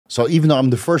So even though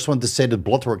I'm the first one to say that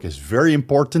blood work is very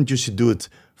important, you should do it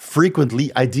frequently,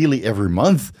 ideally every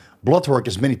month. Blood work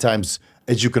as many times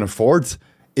as you can afford.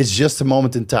 It's just a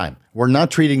moment in time. We're not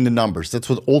treating the numbers. That's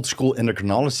what old school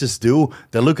endocrinologists do.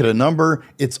 They look at a number,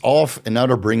 it's off, and now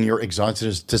they're bringing your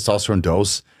exogenous testosterone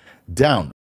dose down.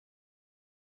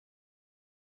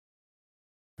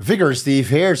 Vigorous Steve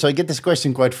here. So I get this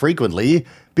question quite frequently.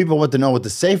 People want to know what the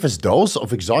safest dose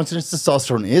of exogenous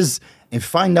testosterone is and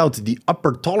find out the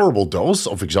upper tolerable dose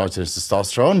of exogenous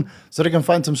testosterone so they can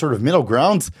find some sort of middle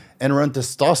ground and run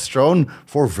testosterone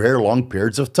for very long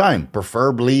periods of time,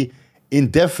 preferably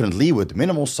indefinitely with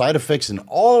minimal side effects and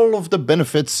all of the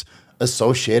benefits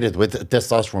associated with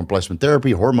testosterone replacement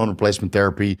therapy, hormone replacement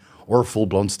therapy, or a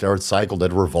full-blown steroid cycle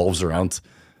that revolves around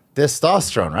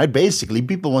testosterone, right? Basically,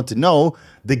 people want to know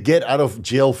the get out of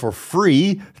jail for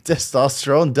free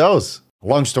testosterone dose.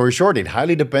 Long story short, it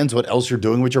highly depends what else you're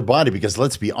doing with your body, because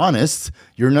let's be honest,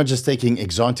 you're not just taking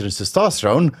exogenous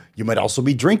testosterone, you might also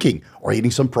be drinking or eating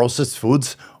some processed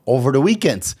foods over the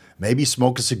weekend. Maybe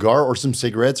smoke a cigar or some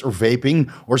cigarettes or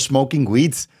vaping or smoking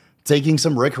weed, taking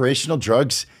some recreational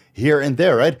drugs here and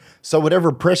there, right? So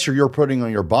whatever pressure you're putting on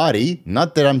your body,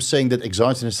 not that I'm saying that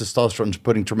exogenous testosterone is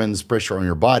putting tremendous pressure on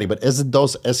your body, but as the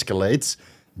dose escalates,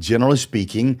 generally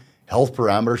speaking, health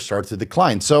parameters start to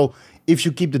decline. So if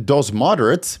you keep the dose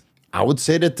moderate, I would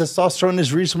say that testosterone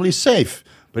is reasonably safe.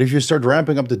 But if you start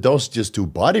ramping up the dosages to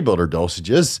bodybuilder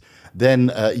dosages,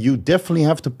 then you definitely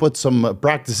have to put some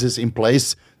practices in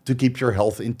place to keep your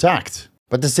health intact.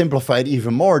 But to simplify it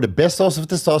even more, the best dose of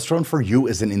testosterone for you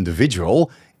as an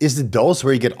individual is the dose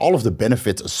where you get all of the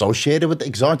benefits associated with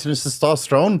exogenous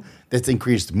testosterone. That's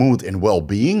increased mood and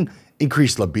well-being,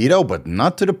 increased libido, but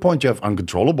not to the point you have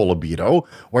uncontrollable libido,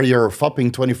 where you're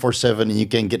fupping 24/7 and you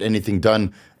can't get anything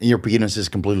done and your penis is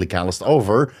completely calloused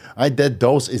over. Right? That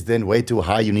dose is then way too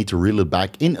high. You need to reel it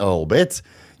back in a little bit.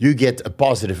 You get a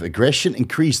positive aggression,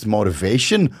 increased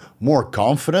motivation, more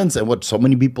confidence, and what so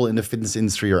many people in the fitness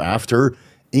industry are after,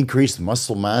 increased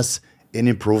muscle mass and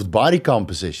improved body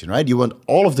composition, right? You want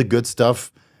all of the good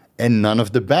stuff and none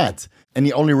of the bad. And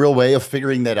the only real way of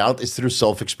figuring that out is through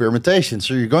self-experimentation.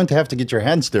 So you're going to have to get your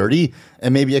hands dirty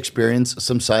and maybe experience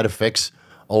some side effects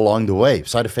along the way.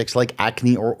 Side effects like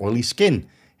acne or oily skin,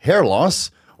 hair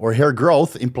loss or hair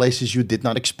growth in places you did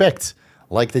not expect,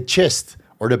 like the chest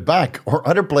or the back or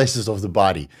other places of the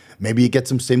body. Maybe you get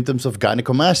some symptoms of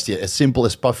gynecomastia, as simple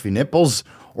as puffy nipples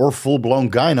or full-blown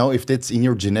gyno if that's in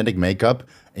your genetic makeup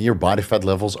and your body fat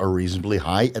levels are reasonably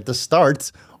high at the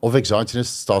start of exogenous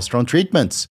testosterone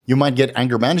treatments. You might get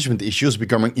anger management issues,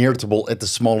 becoming irritable at the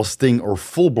smallest thing, or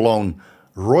full-blown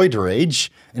roid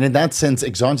rage. And in that sense,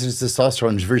 exogenous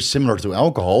testosterone is very similar to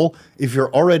alcohol. If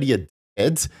you're already a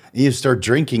dickhead and you start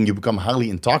drinking, you become highly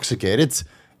intoxicated,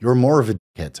 you're more of a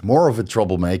dickhead, more of a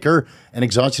troublemaker. And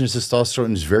exogenous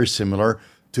testosterone is very similar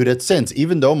to that sense,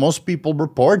 even though most people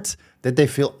report that they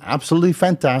feel absolutely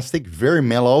fantastic, very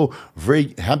mellow,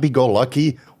 very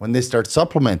happy-go-lucky when they start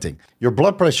supplementing. Your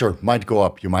blood pressure might go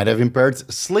up. You might have impaired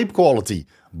sleep quality.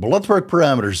 Blood work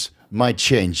parameters might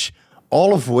change.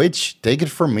 All of which, take it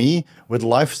from me, with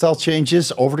lifestyle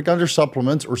changes, over-the-counter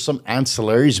supplements, or some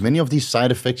ancillaries, many of these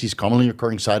side effects, these commonly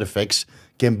occurring side effects,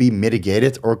 can be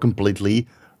mitigated or completely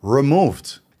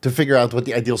removed. To figure out what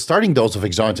the ideal starting dose of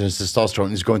exogenous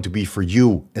testosterone is going to be for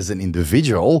you as an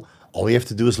individual, all you have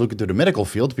to do is look into the medical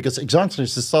field, because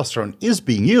exogenous testosterone is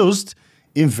being used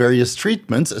in various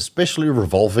treatments, especially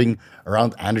revolving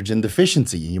around androgen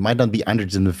deficiency. You might not be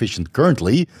androgen deficient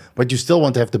currently, but you still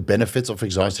want to have the benefits of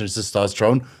exogenous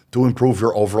testosterone to improve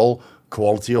your overall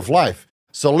quality of life.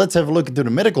 So let's have a look into the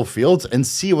medical field and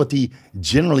see what the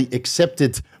generally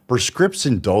accepted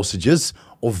prescription dosages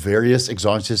of various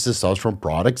exogenous testosterone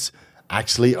products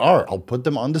actually are. I'll put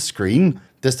them on the screen.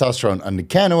 Testosterone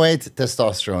undecanoate,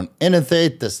 testosterone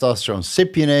enanthate, testosterone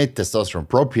cypionate, testosterone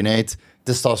propionate,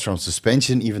 testosterone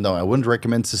suspension, even though I wouldn't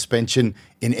recommend suspension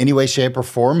in any way, shape, or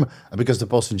form, because the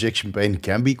post-injection pain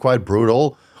can be quite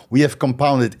brutal. We have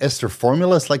compounded ester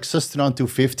formulas like Sustanon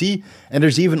 250, and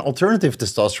there's even alternative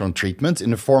testosterone treatments in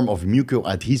the form of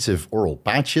mucoadhesive oral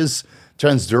patches,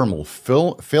 transdermal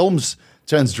films,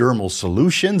 transdermal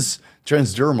solutions,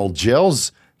 transdermal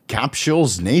gels,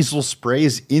 capsules, nasal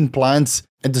sprays, implants.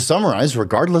 And to summarize,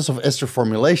 regardless of ester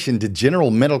formulation, the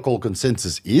general medical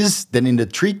consensus is that in the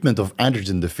treatment of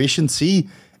androgen deficiency,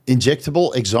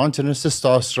 injectable exogenous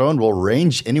testosterone will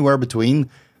range anywhere between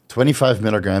 25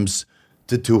 milligrams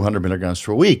to 200 milligrams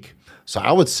per week. So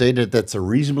I would say that that's a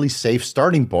reasonably safe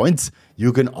starting point.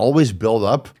 You can always build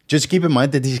up. Just keep in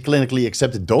mind that these clinically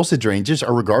accepted dosage ranges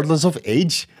are regardless of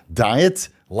age, diet,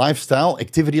 lifestyle,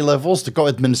 activity levels, the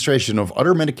co-administration of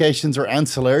other medications or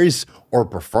ancillaries or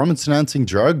performance-enhancing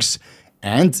drugs,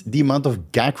 and the amount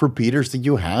of GAC repeaters that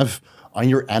you have on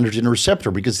your androgen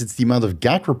receptor, because it's the amount of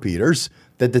GAC repeaters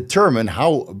that determine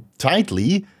how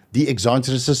tightly the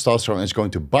exogenous testosterone is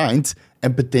going to bind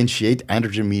and potentiate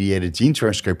androgen-mediated gene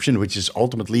transcription, which is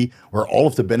ultimately where all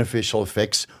of the beneficial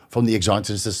effects from the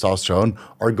exogenous testosterone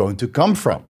are going to come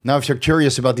from. Now, if you're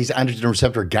curious about these androgen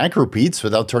receptor GAC repeats,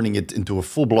 without turning it into a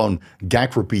full-blown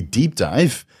GAC repeat deep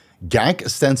dive, GAC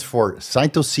stands for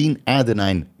cytosine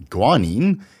adenine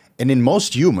guanine, and in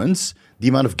most humans, the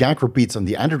amount of GAC repeats on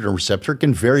the androgen receptor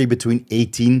can vary between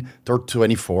 18 to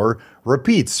 24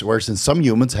 repeats, whereas in some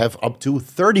humans have up to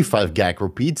 35 GAC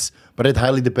repeats, but it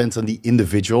highly depends on the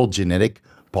individual genetic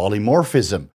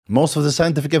polymorphism. Most of the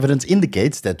scientific evidence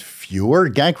indicates that fewer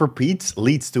GAC repeats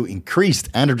leads to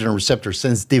increased androgen receptor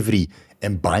sensitivity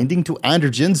and binding to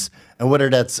androgens, and whether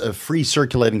that's a free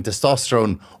circulating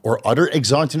testosterone or other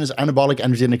exogenous anabolic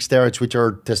androgenic steroids, which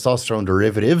are testosterone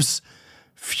derivatives,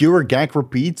 fewer GAC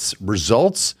repeats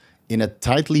results in a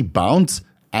tightly bound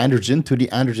androgen to the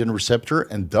androgen receptor,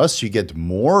 and thus you get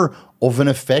more of an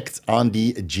effect on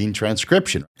the gene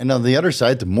transcription. And on the other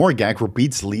side, more GAC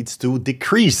repeats leads to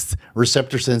decreased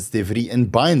receptor sensitivity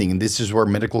and binding, and this is where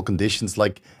medical conditions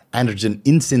like androgen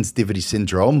insensitivity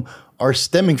syndrome are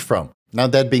stemming from. Now,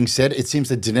 that being said, it seems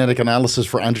that genetic analysis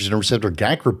for androgen receptor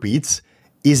GAC repeats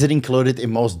isn't included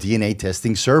in most DNA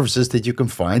testing services that you can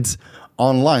find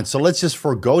online. So let's just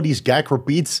forego these GAC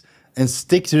repeats and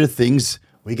stick to the things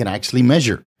we can actually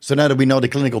measure. So now that we know the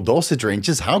clinical dosage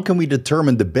ranges, how can we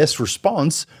determine the best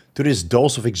response to this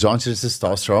dose of exogenous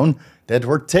testosterone that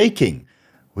we're taking?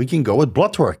 We can go with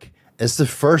blood work as the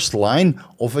first line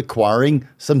of acquiring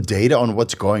some data on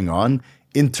what's going on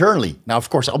internally. Now, of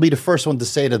course, I'll be the first one to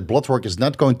say that blood work is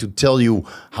not going to tell you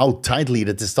how tightly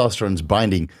the testosterone is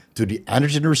binding to the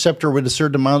androgen receptor with a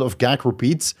certain amount of GAC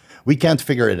repeats. We can't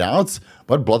figure it out,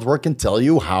 but blood work can tell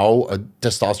you how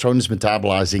testosterone is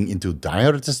metabolizing into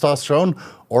dihydrotestosterone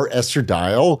or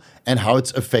estradiol and how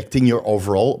it's affecting your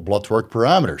overall blood work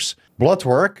parameters. Blood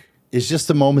work is just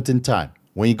a moment in time.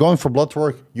 When you're going for blood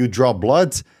work, you draw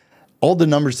blood. All the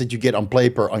numbers that you get on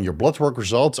paper on your blood work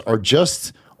results are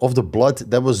just of the blood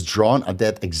that was drawn at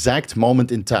that exact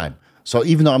moment in time. So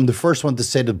even though I'm the first one to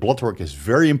say that blood work is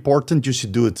very important, you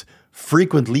should do it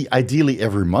frequently, ideally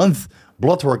every month.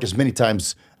 Blood work as many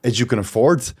times as you can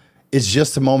afford. It's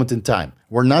just a moment in time.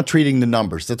 We're not treating the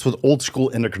numbers. That's what old school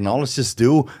endocrinologists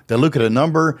do. They look at a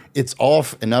number, it's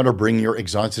off, and now they're bringing your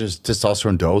exogenous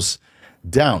testosterone dose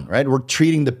down, right? We're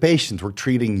treating the patient, we're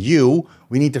treating you.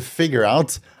 We need to figure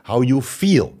out how you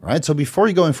feel, right? So before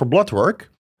you go in for blood work,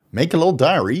 make a little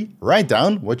diary, write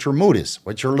down what your mood is,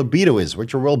 what your libido is,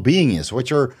 what your well-being is, what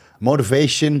your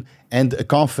motivation and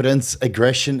confidence,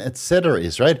 aggression, etc.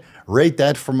 is, right? Rate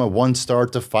that from a 1-star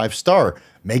to 5-star.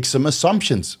 Make some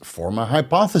assumptions, form a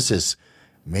hypothesis.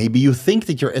 Maybe you think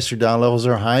that your estradiol levels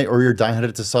are high or your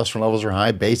dihydrotestosterone levels are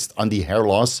high based on the hair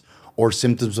loss or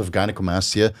symptoms of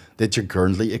gynecomastia that you're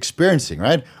currently experiencing,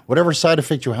 right? Whatever side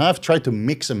effect you have, try to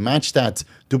mix and match that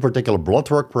to particular blood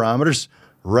work parameters.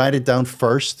 Write it down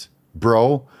first.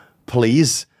 Bro,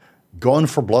 please go in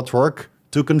for blood work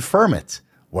to confirm it.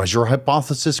 Was your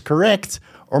hypothesis correct?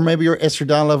 Or maybe your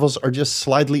estradiol levels are just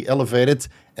slightly elevated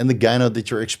and the gyno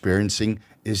that you're experiencing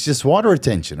is just water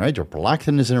retention, right? Your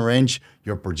prolactin is in range,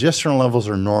 your progesterone levels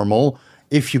are normal.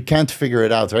 If you can't figure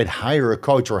it out, right, hire a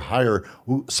coach or hire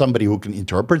somebody who can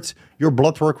interpret your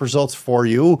blood work results for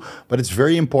you. But it's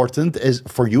very important as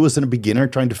for you as a beginner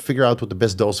trying to figure out what the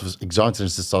best dose of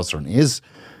exogenous testosterone is,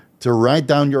 to write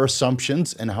down your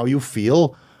assumptions and how you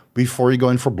feel before you go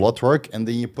in for blood work, and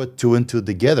then you put 2 and 2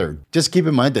 together. Just keep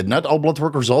in mind that not all blood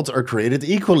work results are created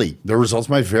equally. The results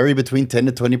might vary between 10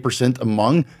 to 20%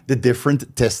 among the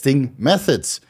different testing methods.